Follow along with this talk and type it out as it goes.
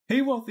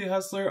Hey Wealthy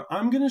Hustler,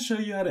 I'm going to show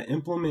you how to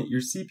implement your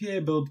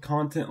CPABuild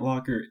content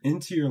locker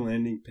into your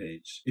landing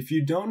page. If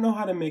you don't know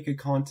how to make a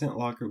content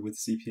locker with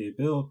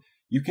CPABuild,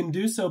 you can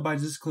do so by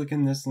just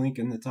clicking this link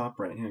in the top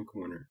right hand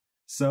corner.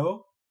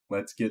 So,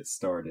 let's get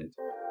started.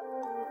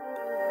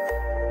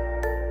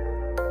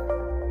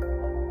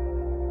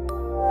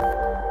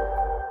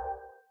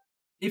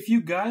 If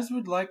you guys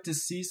would like to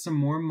see some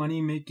more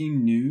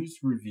money-making news,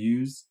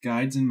 reviews,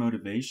 guides, and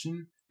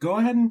motivation, go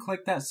ahead and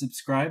click that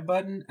subscribe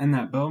button and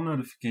that bell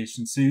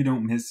notification so you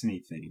don't miss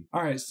anything.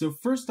 Alright, so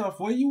first off,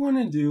 what you want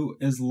to do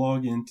is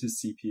log into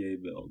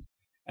CPABuild.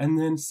 And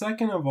then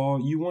second of all,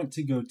 you want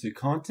to go to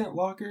Content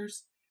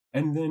Lockers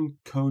and then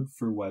Code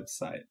for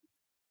Website.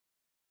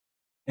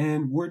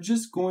 And we're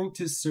just going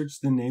to search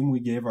the name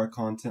we gave our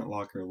content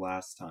locker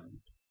last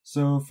time.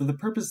 So for the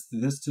purpose of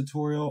this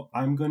tutorial,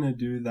 I'm going to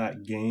do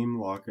that game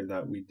locker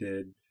that we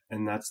did,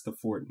 and that's the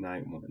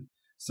Fortnite one.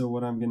 So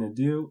what I'm going to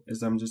do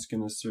is I'm just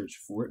going to search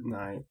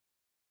Fortnite,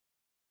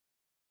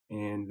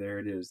 and there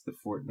it is, the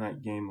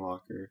Fortnite game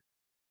locker,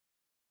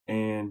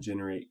 and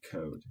generate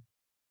code.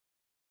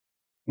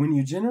 When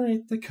you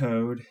generate the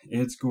code,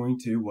 it's going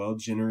to,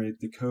 generate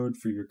the code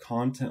for your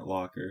content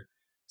locker.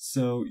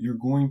 So you're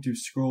going to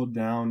scroll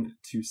down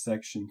to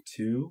section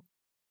 2,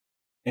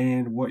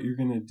 and what you're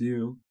going to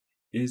do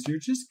is you're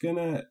just going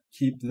to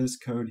keep this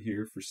code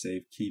here for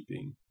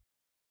safekeeping.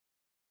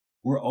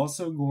 We're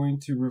also going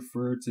to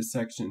refer to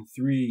section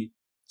 3,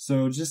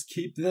 so just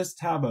keep this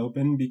tab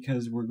open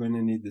because we're going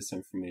to need this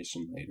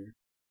information later.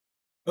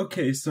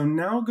 Okay, so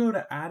now go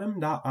to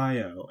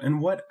atom.io,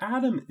 and what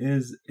Atom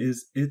is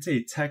it's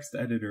a text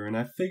editor, and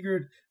I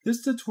figured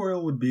this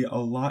tutorial would be a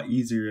lot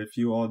easier if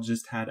you all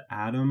just had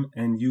Atom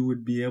and you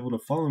would be able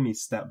to follow me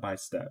step by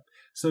step.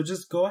 So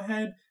just go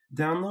ahead,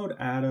 download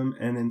Atom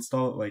and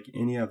install it like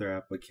any other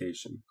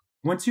application.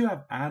 Once you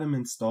have Atom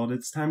installed,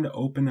 it's time to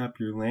open up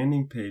your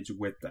landing page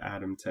with the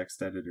Atom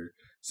text editor.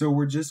 So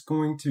we're just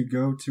going to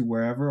go to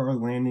wherever our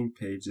landing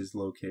page is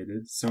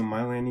located. So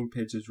my landing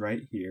page is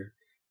right here,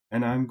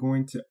 and I'm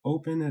going to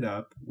open it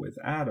up with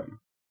Atom.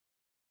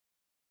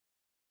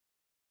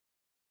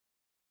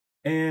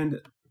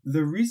 And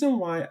the reason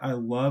why I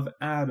love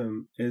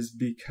Atom is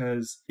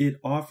because it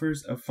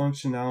offers a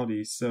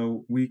functionality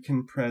so we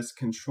can press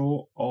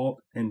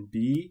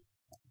ctrl+alt+b,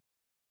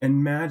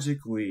 and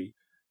magically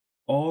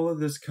all of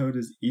this code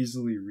is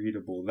easily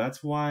readable.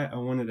 That's why I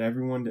wanted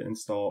everyone to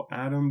install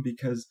Atom,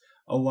 because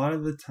a lot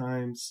of the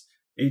times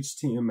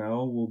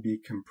HTML will be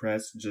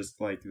compressed just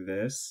like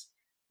this,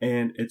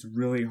 and it's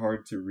really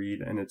hard to read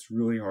and it's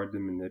really hard to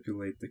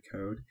manipulate the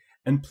code.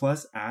 And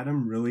plus,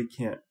 Atom really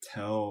can't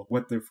tell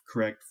what the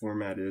correct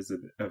format is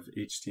of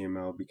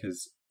HTML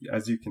because,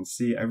 as you can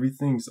see,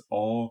 everything's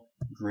all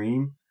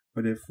green.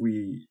 But if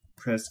we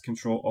press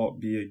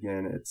ctrl+alt+b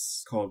again,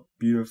 it's called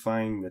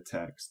beautifying the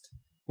text.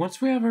 Once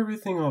we have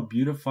everything all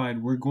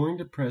beautified, we're going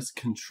to press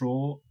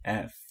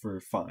Ctrl+F for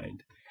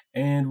find.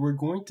 And we're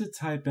going to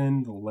type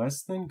in the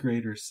less than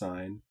greater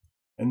sign,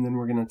 and then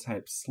we're going to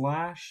type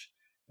slash,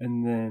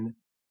 and then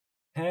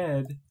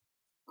head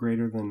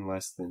greater than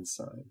less than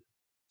sign.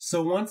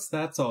 So once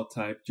that's all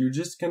typed, you're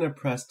just going to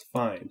press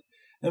find.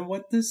 And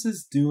what this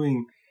is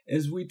doing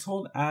is we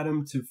told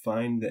Atom to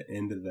find the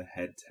end of the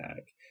head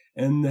tag.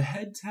 And the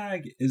head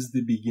tag is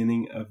the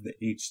beginning of the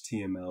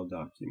HTML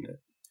document.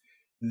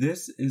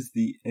 This is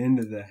the end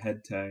of the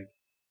head tag.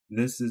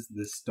 This is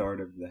the start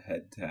of the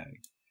head tag.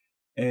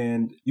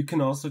 And you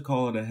can also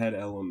call it a head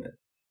element.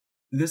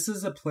 This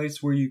is a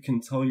place where you can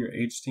tell your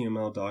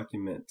HTML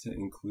document to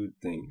include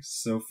things.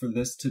 So for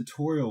this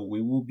tutorial,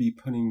 we will be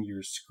putting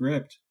your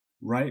script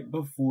right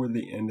before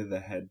the end of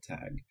the head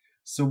tag.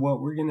 So what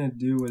we're going to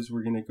do is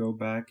we're going to go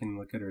back and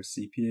look at our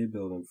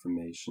CPABuild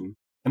information.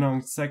 And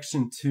on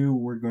section 2,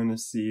 we're going to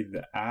see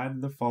the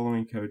add the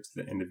following code to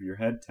the end of your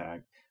head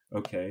tag.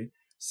 Okay,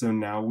 so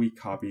now we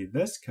copy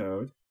this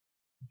code,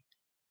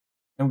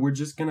 and we're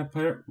just going to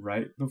put it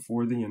right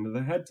before the end of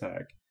the head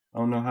tag. I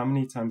don't know how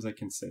many times I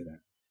can say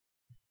that.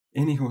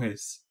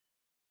 Anyways,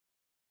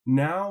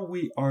 now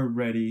we are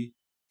ready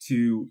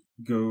to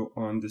go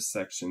on to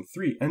section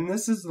 3. And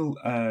this is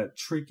the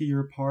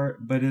trickier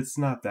part, but it's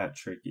not that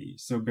tricky,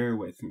 so bear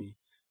with me.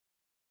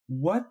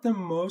 What the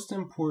most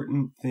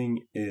important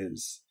thing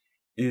is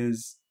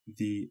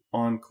the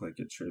onClick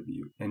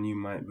attribute. And you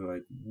might be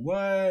like,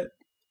 what?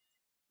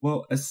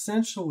 Well,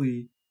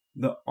 essentially,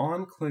 the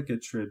onClick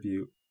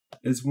attribute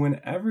is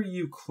whenever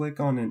you click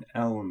on an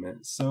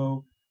element.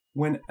 So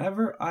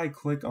whenever I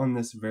click on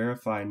this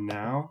verify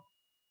now,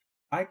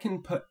 I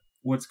can put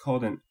what's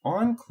called an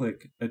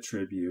onClick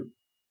attribute,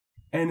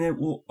 and it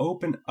will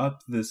open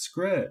up the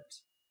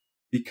script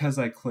because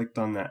I clicked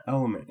on that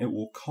element. It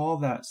will call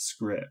that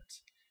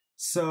script.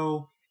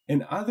 So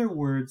in other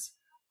words,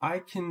 I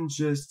can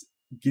just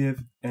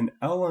give an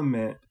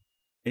element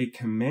a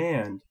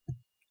command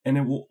and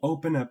it will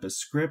open up a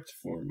script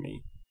for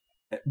me.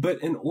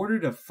 But in order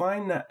to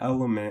find that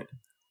element,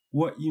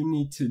 what you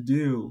need to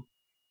do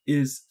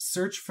is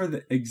search for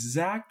the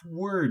exact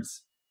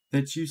words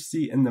that you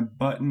see in the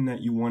button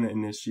that you want to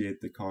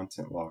initiate the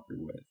content locker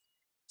with.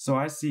 So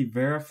I see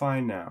verify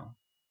now.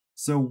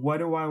 So what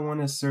do I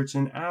want to search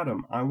in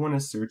Atom? I want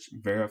to search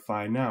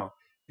verify now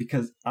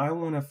because I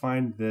want to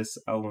find this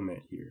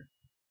element here.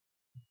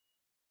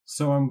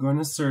 So I'm going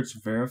to search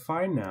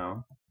verify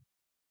now.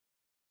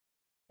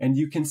 And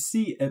you can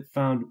see it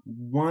found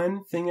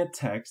one thing of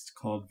text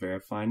called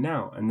verify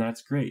now, and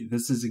that's great.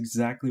 This is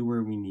exactly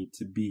where we need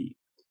to be.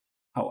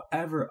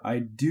 However, I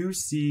do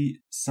see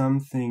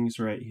some things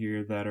right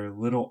here that are a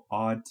little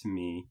odd to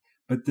me,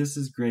 but this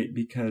is great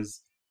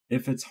because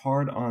if it's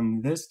hard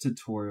on this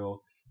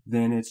tutorial,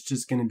 then it's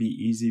just going to be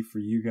easy for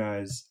you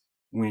guys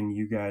when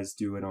you guys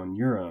do it on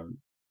your own.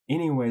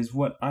 Anyways,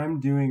 what I'm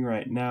doing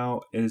right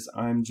now is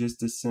I'm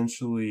just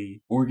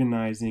essentially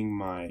organizing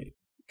my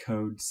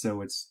code so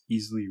it's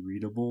easily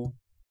readable.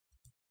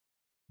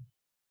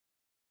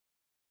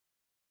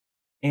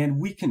 And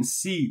we can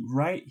see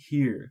right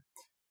here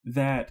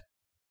that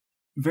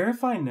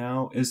verify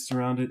now is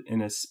surrounded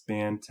in a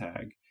span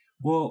tag.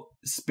 Well,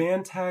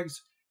 span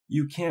tags,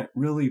 you can't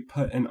really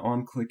put an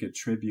on-click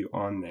attribute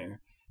on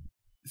there.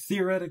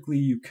 Theoretically,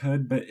 you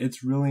could, but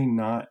it's really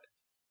not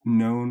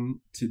known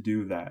to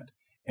do that.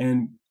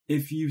 And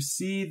if you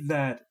see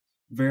that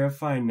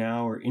verify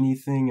now or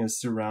anything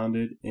is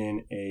surrounded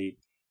in a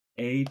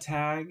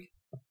tag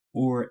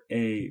or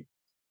a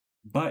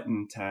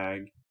button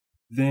tag,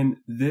 then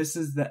this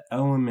is the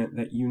element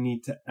that you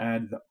need to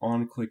add the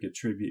on-click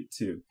attribute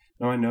to.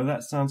 Now I know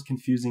that sounds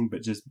confusing,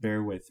 but just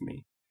bear with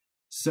me.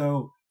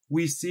 So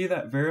we see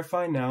that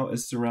verify now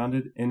is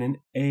surrounded in an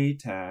A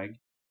tag,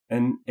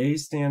 and A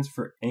stands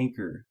for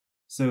anchor.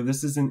 So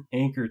this is an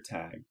anchor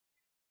tag.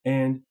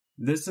 And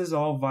this is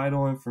all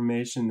vital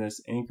information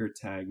this anchor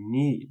tag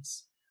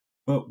needs.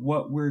 But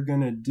what we're going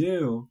to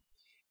do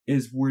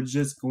is we're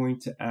just going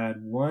to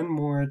add one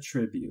more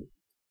attribute.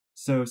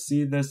 So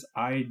see this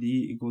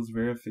ID equals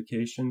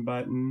verification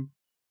button?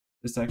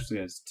 This actually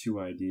has two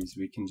IDs.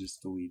 We can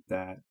just delete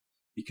that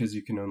because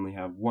you can only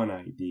have one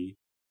ID.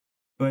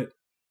 But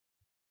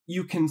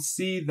you can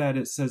see that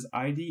it says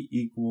ID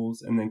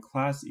equals and then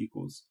class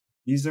equals.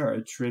 These are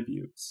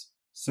attributes.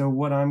 So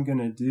what I'm going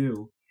to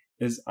do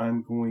is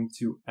I'm going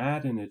to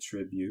add an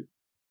attribute,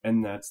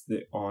 and that's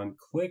the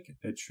on-click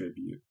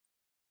attribute.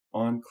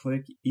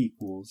 On-click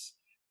equals,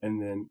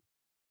 and then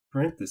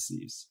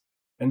parentheses.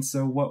 And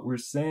so what we're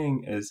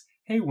saying is,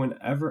 hey,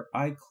 whenever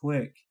I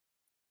click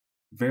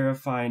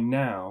verify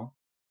now,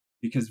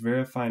 because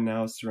verify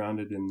now is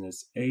surrounded in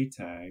this A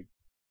tag,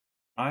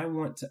 I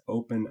want to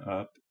open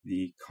up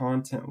the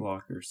content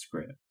locker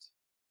script.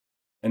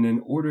 And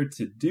in order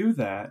to do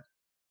that,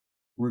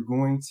 we're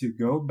going to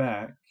go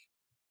back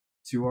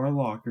to our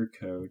locker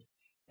code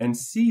and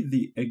see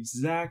the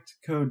exact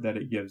code that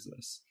it gives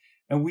us.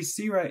 And we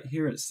see right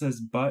here it says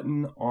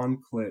button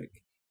on click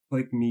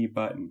me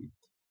button.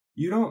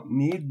 You don't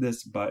need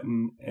this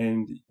button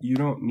and you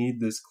don't need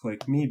this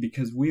click me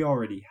because we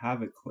already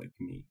have a click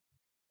me.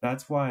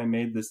 That's why I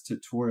made this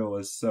tutorial,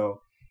 is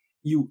so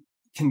you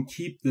can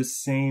keep the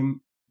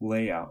same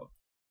layout.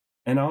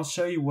 And I'll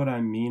show you what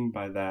I mean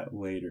by that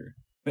later.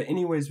 But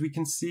anyways, we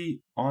can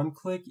see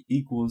onClick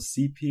equals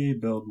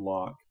CPABuild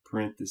lock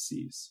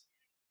parentheses.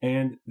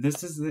 And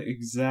this is the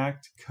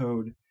exact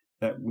code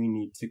that we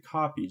need to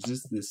copy,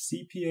 just the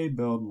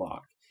CPABuild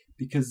lock,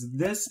 because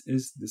this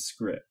is the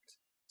script.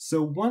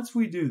 So once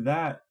we do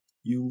that,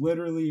 you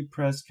literally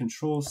press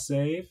Control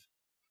Save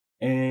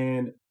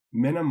and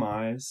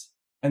minimize,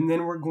 and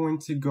then we're going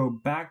to go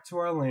back to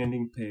our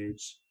landing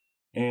page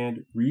and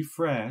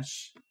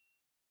refresh.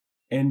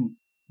 And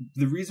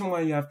the reason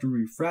why you have to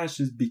refresh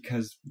is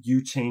because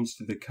you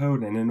changed the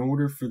code, and in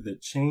order for the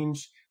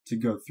change to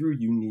go through,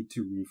 you need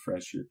to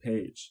refresh your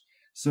page.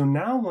 So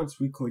now once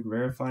we click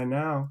Verify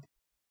Now,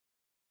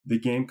 the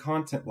game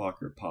content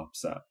locker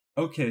pops up.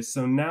 Okay,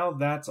 so now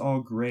that's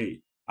all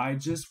great. I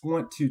just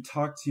want to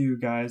talk to you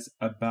guys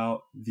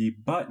about the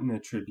button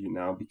attribute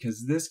now,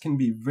 because this can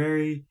be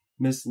very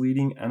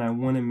misleading and I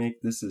want to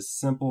make this as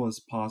simple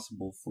as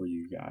possible for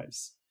you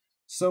guys.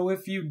 So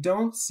if you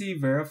don't see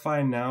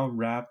Verify Now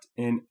wrapped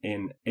in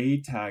an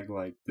A tag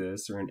like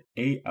this or an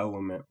A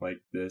element like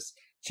this,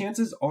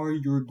 chances are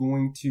you're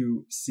going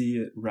to see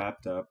it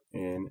wrapped up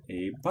in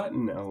a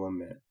button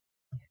element.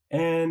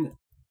 And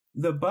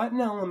the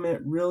button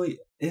element really,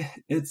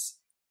 it's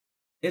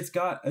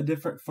got a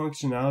different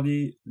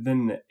functionality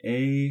than the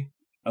A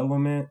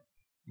element,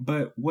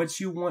 but what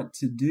you want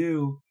to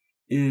do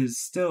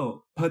is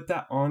still put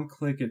that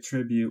on-click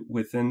attribute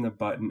within the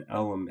button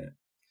element.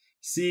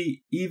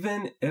 See,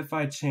 even if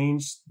I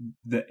change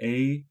the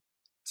A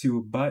to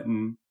a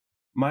button,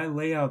 my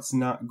layout's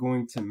not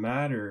going to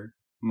matter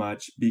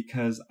much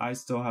because I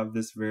still have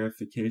this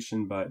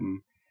verification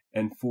button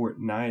and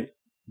Fortnite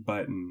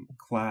button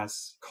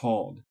class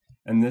called.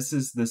 And this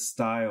is the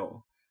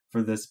style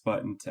for this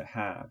button to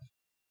have.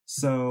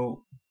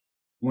 So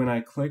when I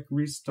click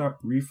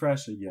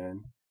refresh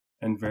again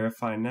and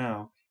Verify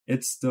Now,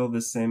 it's still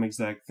the same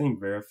exact thing.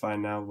 Verify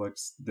Now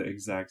looks the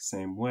exact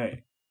same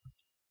way.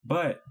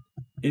 But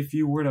if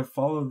you were to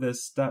follow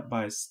this step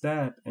by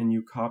step and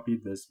you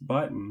copied this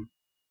button,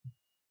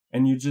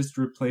 and you just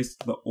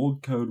replaced the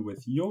old code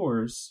with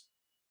yours,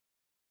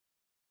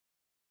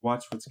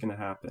 watch what's going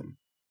to happen.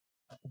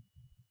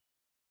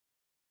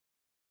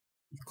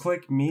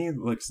 Click me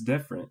looks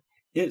different.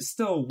 It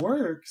still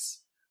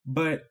works,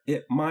 but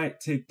it might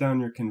take down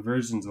your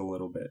conversions a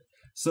little bit.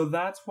 So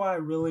that's why I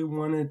really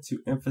wanted to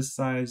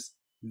emphasize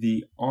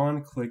the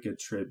on-click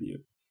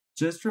attribute.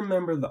 Just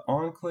remember, the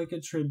on-click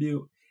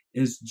attribute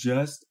is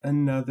just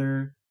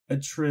another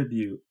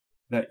attribute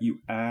that you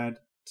add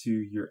to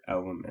your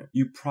element.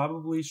 You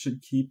probably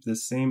should keep the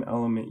same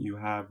element you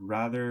have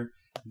rather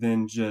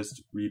than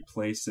just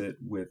replace it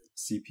with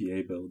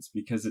CPABuilds,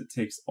 because it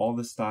takes all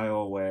the style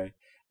away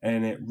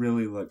and it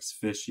really looks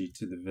fishy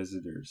to the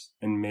visitors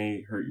and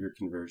may hurt your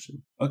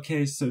conversion.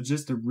 Okay, so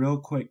just a real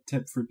quick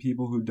tip for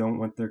people who don't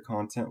want their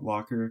content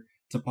locker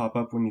to pop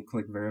up when you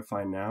click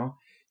verify now.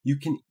 You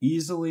can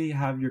easily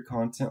have your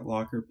content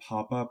locker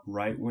pop up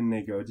right when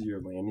they go to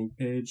your landing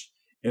page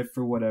if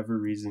for whatever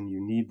reason you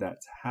need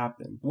that to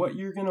happen. What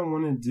you're going to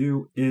want to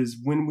do is,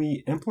 when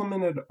we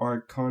implemented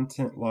our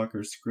content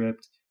locker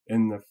script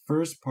in the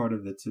first part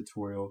of the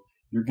tutorial,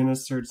 you're going to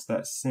search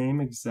that same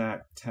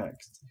exact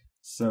text.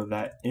 So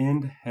that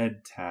end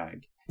head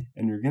tag,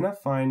 and you're going to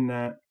find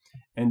that,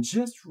 and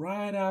just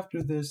right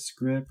after this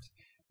script,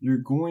 you're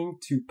going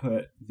to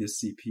put the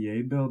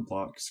CPABuild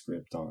lock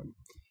script on,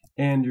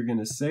 and you're going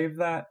to save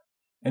that,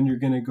 and you're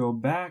going to go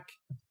back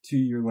to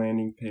your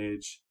landing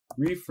page,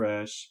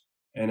 refresh,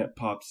 and it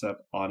pops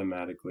up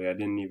automatically. I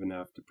didn't even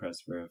have to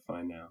press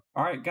verify now.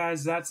 Alright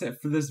guys, that's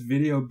it for this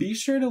video. Be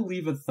sure to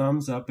leave a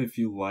thumbs up if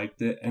you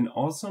liked it, and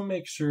also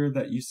make sure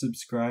that you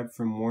subscribe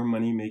for more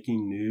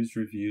money-making news,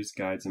 reviews,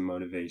 guides, and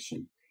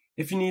motivation.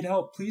 If you need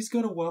help, please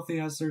go to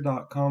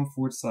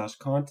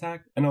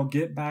wealthyhustler.com/contact, and I'll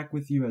get back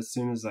with you as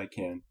soon as I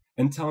can.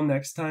 Until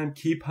next time,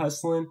 keep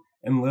hustling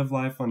and live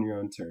life on your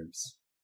own terms.